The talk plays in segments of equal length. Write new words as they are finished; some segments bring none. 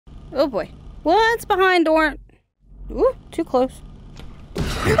Oh boy. What's behind door? Ooh, too close.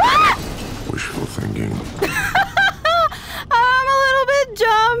 Wishful thinking. I'm a little bit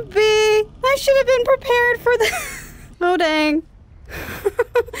jumpy. I should have been prepared for this. Oh, dang.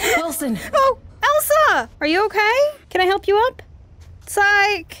 Wilson. Oh, Elsa! Are you okay? Can I help you up?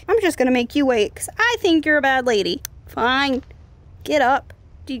 Psych. I'm just gonna make you wait, because I think you're a bad lady. Fine. Get up.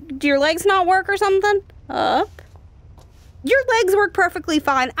 Do your legs not work or something? Up. Your legs work perfectly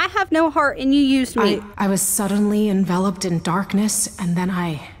fine. I have no heart and you used me. I was suddenly enveloped in darkness and then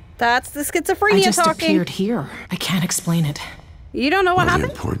That's the schizophrenia I just talking. appeared here. I can't explain it. You don't know what happened?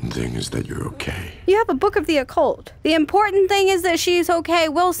 The important thing is that you're okay. You have a book of the occult. The important thing is that she's okay.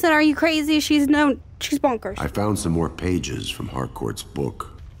 Wilson, are you crazy? She's bonkers. I found some more pages from Harcourt's book.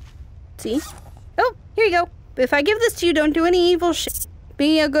 See? Oh, here you go. If I give this to you, don't do any evil shit.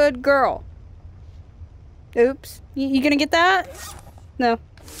 Be a good girl. Oops. You gonna get that? No.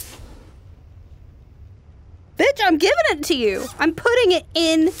 Bitch, I'm giving it to you. I'm putting it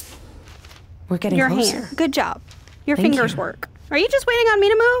in We're getting your closer. hand. Good job. Your Thank fingers you. work. Are you just waiting on me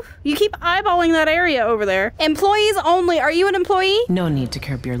to move? You keep eyeballing that area over there. Employees only. Are you an employee? No need to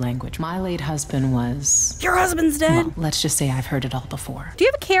curb your language. My late husband was... Your husband's dead. Well, let's just say I've heard it all before. Do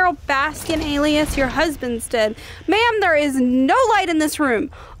you have a Carol Baskin alias? Your husband's dead. Ma'am, there is no light in this room.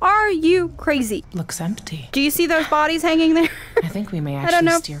 Are you crazy? Looks empty. Do you see those bodies hanging there? I think we may don't actually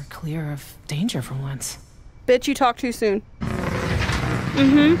know. steer clear of danger for once. Bitch, you talk too soon.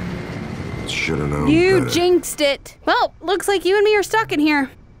 Should have known You better. jinxed it. Well, looks like you and me are stuck in here.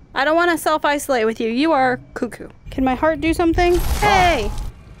 I don't want to self-isolate with you. You are cuckoo. Can my heart do something? Hey!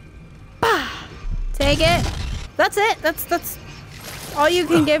 Take it. That's it. That's all you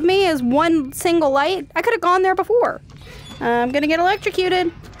can give me is one single light. I could have gone there before. I'm gonna get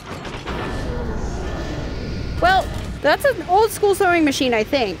electrocuted. Well, that's an old school sewing machine, I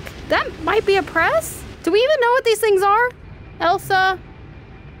think. That might be a press? Do we even know what these things are? Elsa?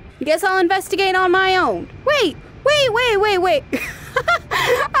 Guess I'll investigate on my own. Wait.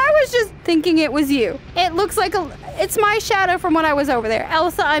 I was just thinking it was you. It looks like it's my shadow from when I was over there.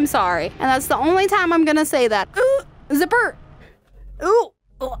 Elsa, I'm sorry. And that's the only time I'm gonna say that. Ooh, zipper. Ooh.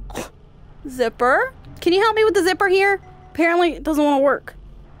 Zipper? Can you help me with the zipper here? Apparently it doesn't want to work.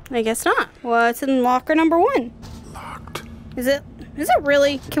 I guess not. What's in locker number 1? Locked. Is it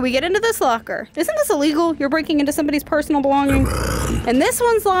really? Can we get into this locker? Isn't this illegal? You're breaking into somebody's personal belongings. And this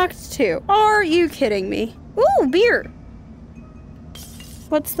one's locked too. Are you kidding me? Ooh, beer.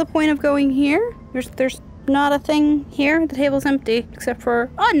 What's the point of going here? There's not a thing here. The table's empty except for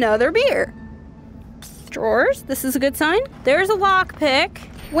another beer. Drawers. This is a good sign. There's a lockpick.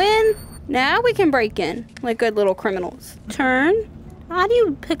 Now we can break in like good little criminals. Turn. How do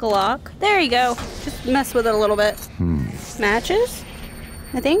you pick a lock? There you go. Just mess with it a little bit. Matches.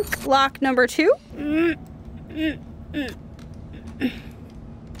 I think lock number 2.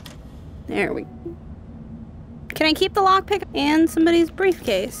 There we go. Can I keep the lockpick and somebody's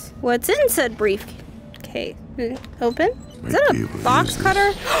briefcase? What's in said briefcase? Open? Is that a box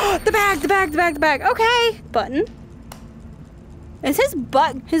cutter? The bag. Okay. Button. Is his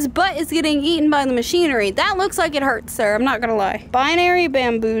butt is getting eaten by the machinery. That looks like it hurts, sir. I'm not gonna lie. Binary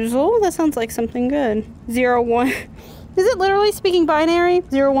bamboozle. That sounds like something good. 01. Is it literally speaking binary?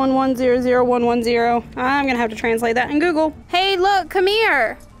 011001110. I'm gonna have to translate that in Google. Hey, look, come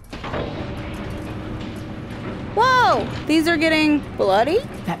here. Whoa, these are getting bloody.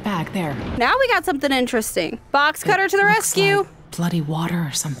 That bag there. Now we got something interesting. Box cutter to the Looks rescue. like bloody water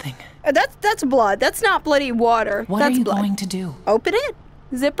or something. That's blood. That's not bloody water. What That's are you blood. going to do? Open it.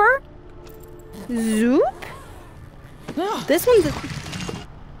 Zipper. Zoop. This one's...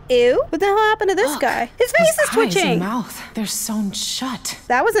 Ew. What the hell happened to this guy? His face is Eyes twitching. and mouth. They're sewn shut.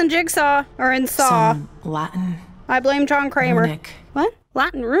 That was in Jigsaw. Or in Saw. Some Latin, I blame John Kramer. runic, What?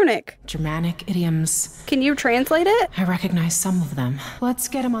 Latin runic. Germanic idioms. Can you translate it? I recognize some of them. Let's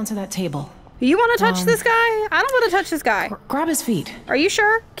get him onto that table. You want to touch this guy? I don't want to touch this guy. Grab his feet. Are you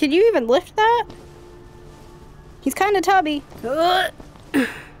sure? Can you even lift that? He's kind of tubby. Ugh.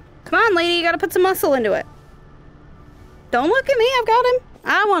 Come on, lady. You got to put some muscle into it. Don't look at me. I've got him.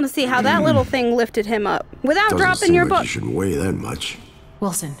 I want to see how that little thing lifted him up without dropping your butt. You shouldn't weigh that much.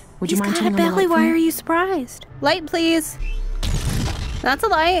 Wilson, would you mind He's got a turning on the belly. light for Why me? are you surprised? Light, please. That's a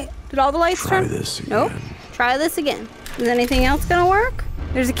light. Did all the lights Try turn? this again. Nope. Try this again. Is anything else gonna work?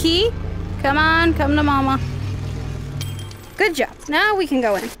 There's a key. Come on, come to mama. Good job. Now we can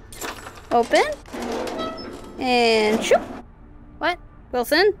go in. Open. And shoop. What?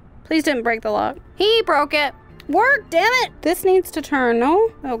 Wilson? Please didn't break the lock. He broke it. Work, damn it. This needs to turn,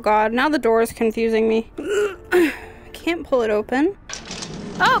 no? Oh God, now the door is confusing me. I can't pull it open.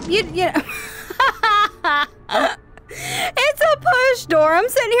 Oh, you It's a push door. I'm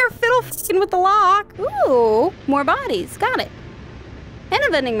sitting here fiddle-fucking with the lock. Ooh, more bodies. Got it. And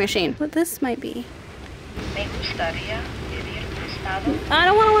a vending machine. What this might be. I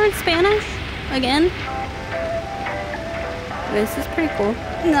don't want to learn Spanish again. This is pretty cool.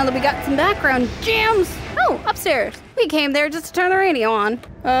 Now that we got some background jams. Oh, upstairs. We came there just to turn the radio on.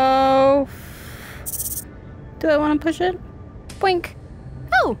 Oh. Do I want to push it? Boink.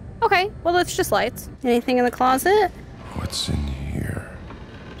 Oh, okay. Well, it's just lights. Anything in the closet? What's in here?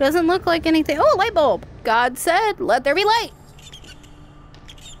 Doesn't look like anything. Oh, light bulb. God said, let there be light.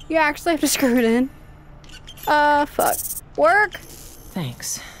 You actually have to screw it in. Fuck. Work.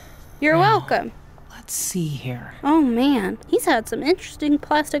 Thanks. You're Now, welcome. Let's see here. Oh, man. He's had some interesting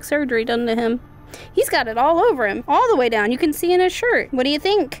plastic surgery done to him. He's got it all over him, all the way down. You can see in his shirt. What do you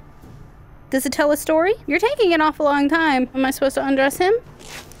think? Does it tell a story? You're taking an awful long time. Am I supposed to undress him?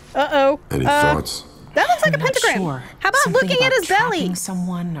 Uh-oh. Any thoughts? That looks like I'm a not pentagram. sure. How about Something looking at his belly? trapping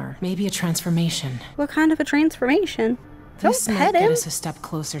someone, or maybe a transformation. What kind of a transformation? This Don't might pet get him. us a step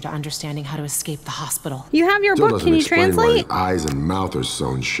closer to understanding how to escape the hospital. You have your Still book. doesn't Can you explain why translate? his eyes and mouth are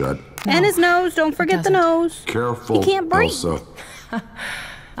sewn shut. And his nose. Don't forget the doesn't. nose. Careful, He can't breathe. Elsa.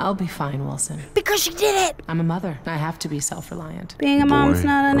 I'll be fine, Wilson. Because she did it. I'm a mother. I have to be self-reliant. Being a mom's Boy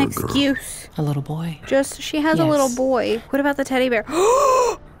not an or girl? excuse. A little boy. Just, she has a Yes. little boy. What about the teddy bear?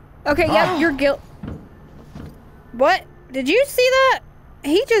 Okay, yeah, you're guilt. What? Did you see that?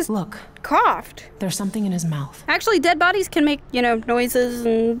 He just Look, coughed. there's something in his mouth. Actually, dead bodies can make, noises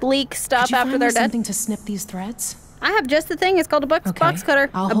and leak stuff Could you after find they're me dead. something to snip these threads? I have just the thing. It's called a box Okay. cutter.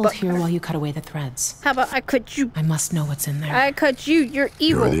 I'll A hold buck here cutter. while you cut away the threads. How about I cut you? I must know what's in there. I cut you. You're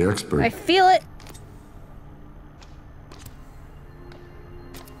evil. You're the expert. I feel it.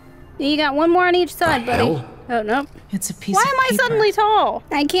 You got one more on each side, buddy. hell? Oh, no. It's a piece Why of am I paper. suddenly tall?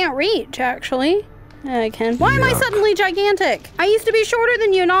 I can't reach, actually. I can. Why am I Yuck. suddenly gigantic? I used to be shorter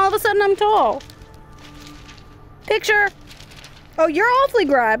than you, and all of a sudden I'm tall. Picture. Oh, you're awfully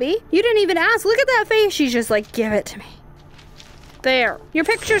grabby. You didn't even ask. Look at that face. She's just like, give it to me. There. Your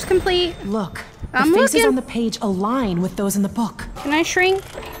picture's complete. Look, the I'm faces looking. on the page align with those in the book. Can I shrink?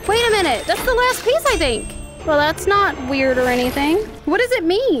 Wait a minute. That's the last piece, I think. Well, that's not weird or anything. What does it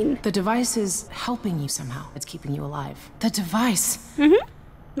mean? The device is helping you somehow. It's keeping you alive. The device.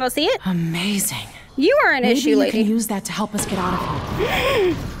 Well, see it? Amazing. You are an Maybe issue, you lady. can use that to help us get out of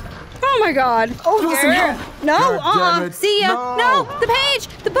here. Oh my god. Oh, Wilson, yeah. help. No, God damn it. See ya. No. The page.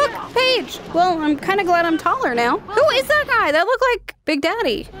 The book page. Well, I'm kind of glad I'm taller now. Who is that guy? That looked like Big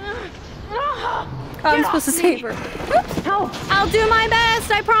Daddy. Oh, I'm supposed to save her. Oops. I'll do my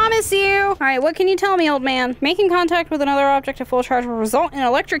best, I promise you. All right, what can you tell me, old man? Making contact with another object at full charge will result in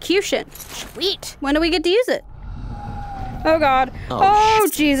electrocution. Sweet. When do we get to use it? Oh, God. Oh,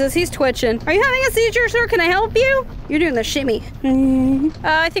 Jesus, he's twitching. Are you having a seizure, sir? Can I help you? You're doing the shimmy.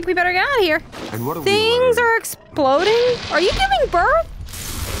 I think we better get out of here. And what have Things we learned? are exploding. Are you giving birth?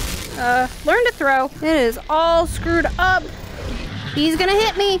 Learn to throw. It is all screwed up. He's gonna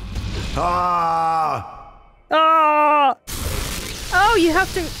hit me. Ah! Ah! Oh, you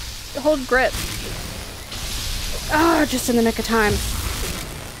have to hold grip. Oh, just in the nick of time.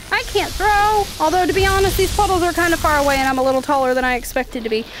 I can't throw. Although, to be honest, these puddles are kind of far away and I'm a little taller than I expected to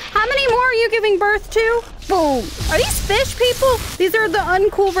be. How many more are you giving birth to? Boom. Are these fish people? These are the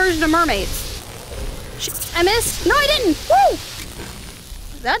uncool version of mermaids. I missed. No, I didn't. Woo!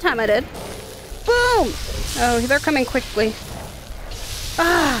 That time I did. Boom. Oh, they're coming quickly.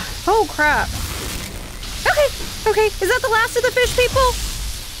 Ah, oh crap. Okay. Is that the last of the fish people?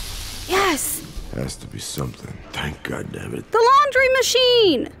 Yes. Has to be something. Thank God damn it. The laundry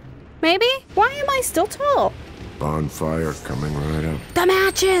machine. Maybe? Why am I still tall? Bonfire coming right up. The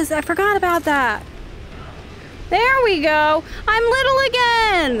matches. I forgot about that. There we go. I'm little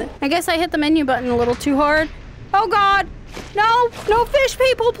again. I guess I hit the menu button a little too hard. Oh God. No fish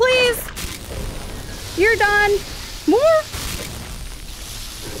people, please. You're done. More?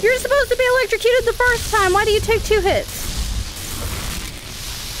 You're supposed to be electrocuted the first time. Why do you take 2 hits?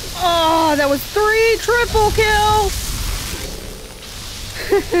 Oh, that was 3 triple kills.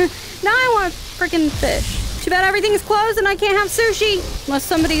 Now I want freaking fish. Too bad everything's closed and I can't have sushi. Unless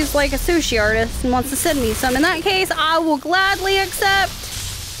somebody's like a sushi artist and wants to send me some. In that case, I will gladly accept.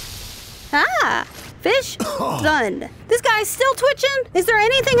 Ah, fish done. This guy's still twitching. Is there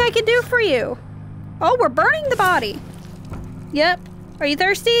anything I can do for you? Oh, we're burning the body. Yep. Are you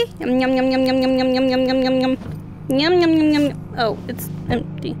thirsty? Yum, yum, yum, yum, yum, yum, yum, yum, yum, yum, yum. Yum, yum, yum, yum. Oh, it's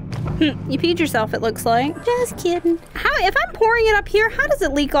empty. You peed yourself, it looks like. Just kidding. How, if I'm pouring it up here, how does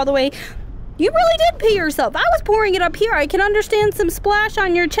it leak all the way? You really did pee yourself. I was pouring it up here. I can understand some splash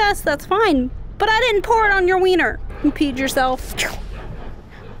on your chest. That's fine. But I didn't pour it on your wiener. You peed yourself.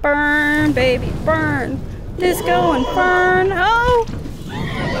 Burn, baby, burn. Disco and burn. Oh,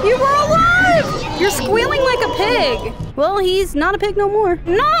 you were alive. You're squealing like a pig. Well, he's not a pig no more.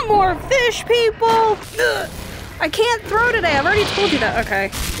 Not more fish, people. Ugh. I can't throw today. I've already told you that. Okay.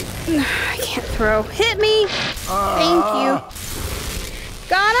 I can't throw. Hit me. Thank you.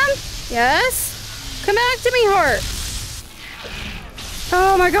 Got him? Yes. Come back to me, heart.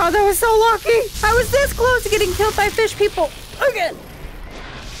 Oh my god, that was so lucky. I was this close to getting killed by fish people. Again.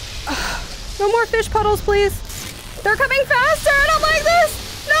 No more fish puddles, please. They're coming faster. I don't like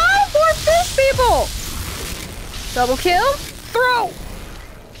this. No, more fish people. Double kill. Throw.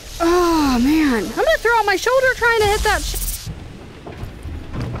 Oh man, I'm gonna throw out my shoulder trying to hit that.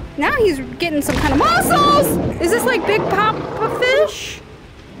 Now he's getting some kind of muscles. Is this like Big Papa Fish?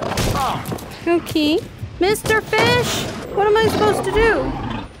 Okay, Mr. Fish, what am I supposed to do?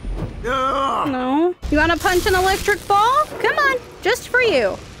 No. You wanna punch an electric ball? Come on, just for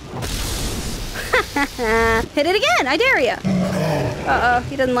you. Hit it again, I dare ya. Uh-oh,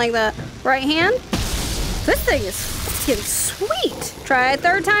 he doesn't like that. Right hand. This thing is fucking sweet. Try it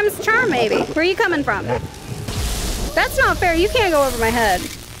 3rd time's the charm, maybe. Where are you coming from? That's not fair, you can't go over my head.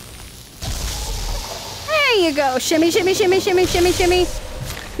 There you go. Shimmy, shimmy, shimmy, shimmy, shimmy, shimmy.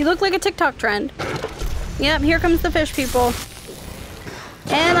 You look like a TikTok trend. Yep, here comes the fish people.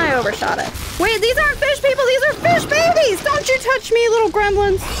 And I overshot it. Wait, these aren't fish people, these are fish babies! Don't you touch me, little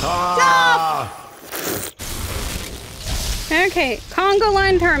gremlins. No! Okay, Congo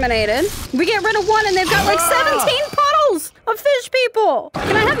line terminated. We get rid of one and they've got like 17 puddles of fish people.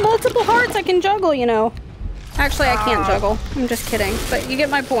 Can I have multiple hearts? I can juggle, you know. Actually, I can't juggle. I'm just kidding, but you get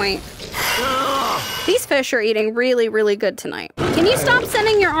my point. These fish are eating really, really good tonight. Can you stop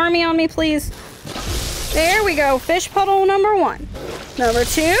sending your army on me, please? There we go. Fish puddle number 1. Number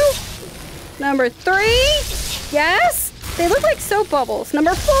 2. Number 3. Yes. They look like soap bubbles.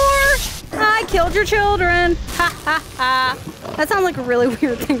 Number 4. I killed your children. Ha ha ha. That sounds like a really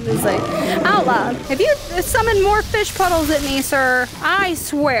weird thing to say out loud. If you summon more fish puddles at me, sir, I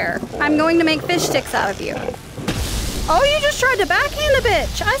swear I'm going to make fish sticks out of you. Oh, you just tried to backhand a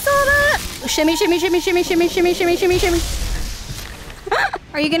bitch. I saw that. Shimmy, shimmy, shimmy, shimmy, shimmy, shimmy, shimmy, shimmy, shimmy.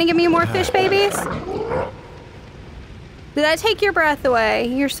 Are you gonna give me more fish babies? Did I take your breath away?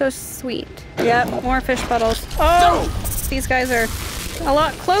 You're so sweet. Yep, more fish puddles. Oh, these guys are a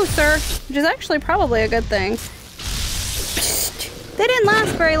lot closer, which is actually probably a good thing. They didn't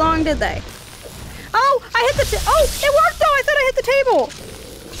last very long, did they? Oh, I hit the oh, it worked though. I thought I hit the table.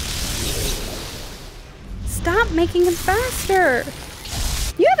 Stop making them faster.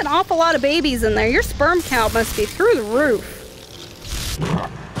 You have an awful lot of babies in there. Your sperm count must be through the roof.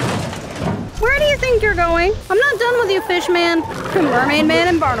 Where do you think you're going? I'm not done with you, Fish Man, Mermaid Man,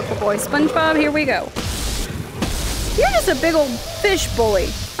 and Barnacle Boy. SpongeBob, here we go. You're just a big old fish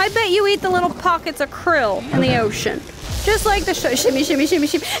bully. I bet you eat the little pockets of krill in the ocean. Just like the shimmy, shimmy, shimmy,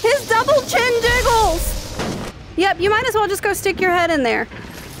 shimmy. His double chin jiggles. Yep, you might as well just go stick your head in there.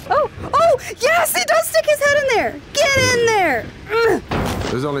 Oh, yes, he does stick his head in there. Get in there. Ugh.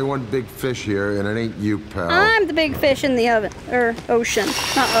 There's only one big fish here, and it ain't you, pal. I'm the big fish in the oven, or ocean,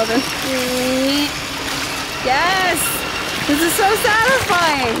 not oven. Yes, this is so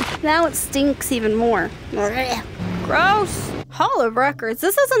satisfying. Now it stinks even more. Gross. Hall of Records.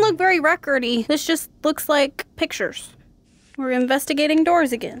 This doesn't look very record-y. This just looks like pictures. We're investigating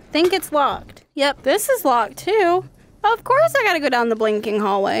doors again. Think it's locked. Yep, this is locked too. Of course I gotta go down the blinking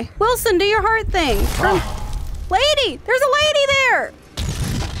hallway. Wilson, do your heart thing. Lady, there's a lady there.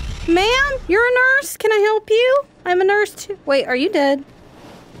 Ma'am, you're a nurse. Can I help you? I'm a nurse too. Wait, are you dead?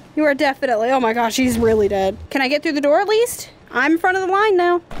 You are definitely. Oh my gosh, she's really dead. Can I get through the door at least? I'm in front of the line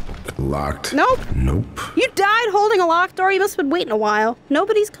now. Locked. Nope. Nope. You died holding a locked door. You must have been waiting a while.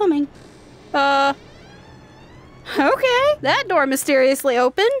 Nobody's coming. Okay. That door mysteriously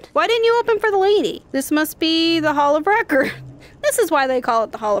opened. Why didn't you open for the lady? This must be the Hall of Records. This is why they call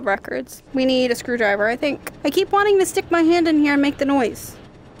it the Hall of Records. We need a screwdriver, I think. I keep wanting to stick my hand in here and make the noise.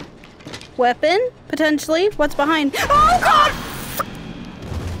 Weapon, potentially. What's behind? Oh, God!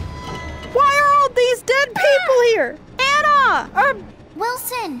 Why are all these dead people here? Anna!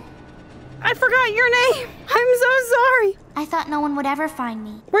 Wilson! I forgot your name. I'm so sorry. I thought no one would ever find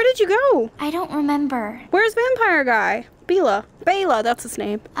me. Where did you go? I don't remember. Where's Vampire Guy? Bela, that's his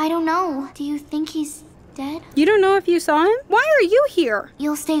name. I don't know. Do you think he's dead? You don't know if you saw him? Why are you here?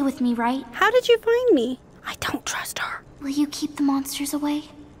 You'll stay with me, right? How did you find me? I don't trust her. Will you keep the monsters away?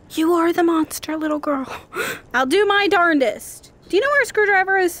 You are the monster, little girl. I'll do my darndest. Do you know where a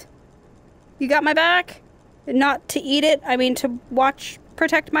screwdriver is? You got my back? Not to eat it, I mean to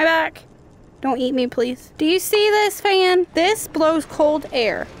protect my back. Don't eat me, please. Do you see this fan? This blows cold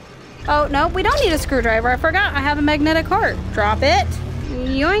air. Oh, no, we don't need a screwdriver. I forgot I have a magnetic heart. Drop it.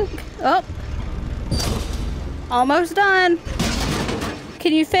 Yoink. Oh. Almost done.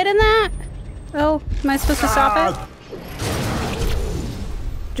 Can you fit in that? Oh, am I supposed to stop it?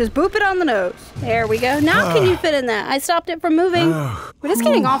 Just boop it on the nose. There we go. Now can you fit in that? I stopped it from moving. But it's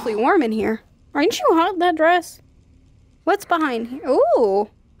getting awfully warm in here. Aren't you hot in that dress? What's behind here? Ooh.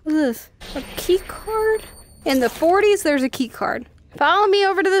 What is this? A key card? In the 40s, there's a key card. Follow me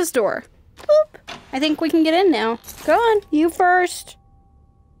over to this door. Boop. I think we can get in now. Go on. You first.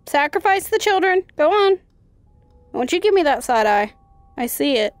 Sacrifice the children. Go on. Won't you give me that side eye? I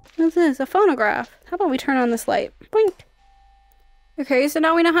see it. What's this? A phonograph. How about we turn on this light? Blink. Okay, so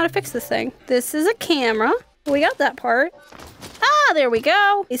now we know how to fix this thing. This is a camera. We got that part. Ah, there we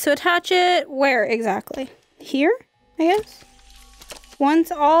go. Okay, so attach it where exactly? Here, I guess?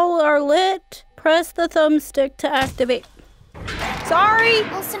 Once all are lit, press the thumbstick to activate. Sorry.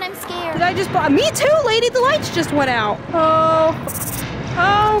 Wilson, I'm scared. Did I just... Me too, lady. The lights just went out. Oh.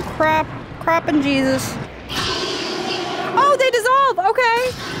 Oh, crap. Crap and Jesus. Oh, they dissolve.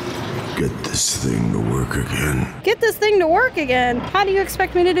 Okay. Get this thing to work again. Get this thing to work again. How do you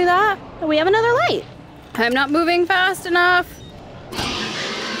expect me to do that? We have another light. I'm not moving fast enough.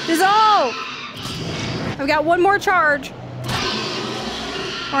 Dissolve. I've got one more charge.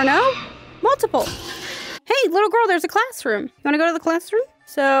 Or no? Multiple. Hey, little girl, there's a classroom. You want to go to the classroom?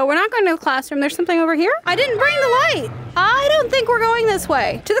 So we're not going to the classroom. There's something over here. I didn't bring the light. I don't think we're going this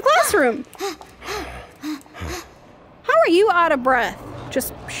way. To the classroom. How are you out of breath?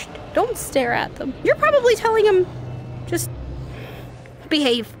 Just shh, don't stare at them. You're probably telling them, just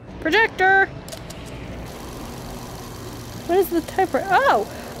behave. Projector. What is the typewriter?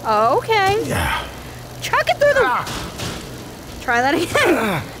 Oh, okay. Yeah. Chuck it through the... Try that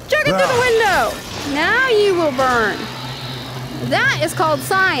again. Chuck it through the window. Now you will burn. That is called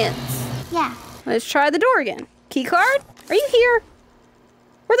science. Yeah. Let's try the door again. Key card? Are you here?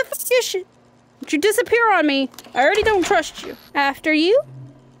 Where the fuck is she? Did you disappear on me? I already don't trust you. After you?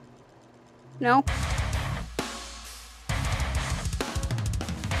 No.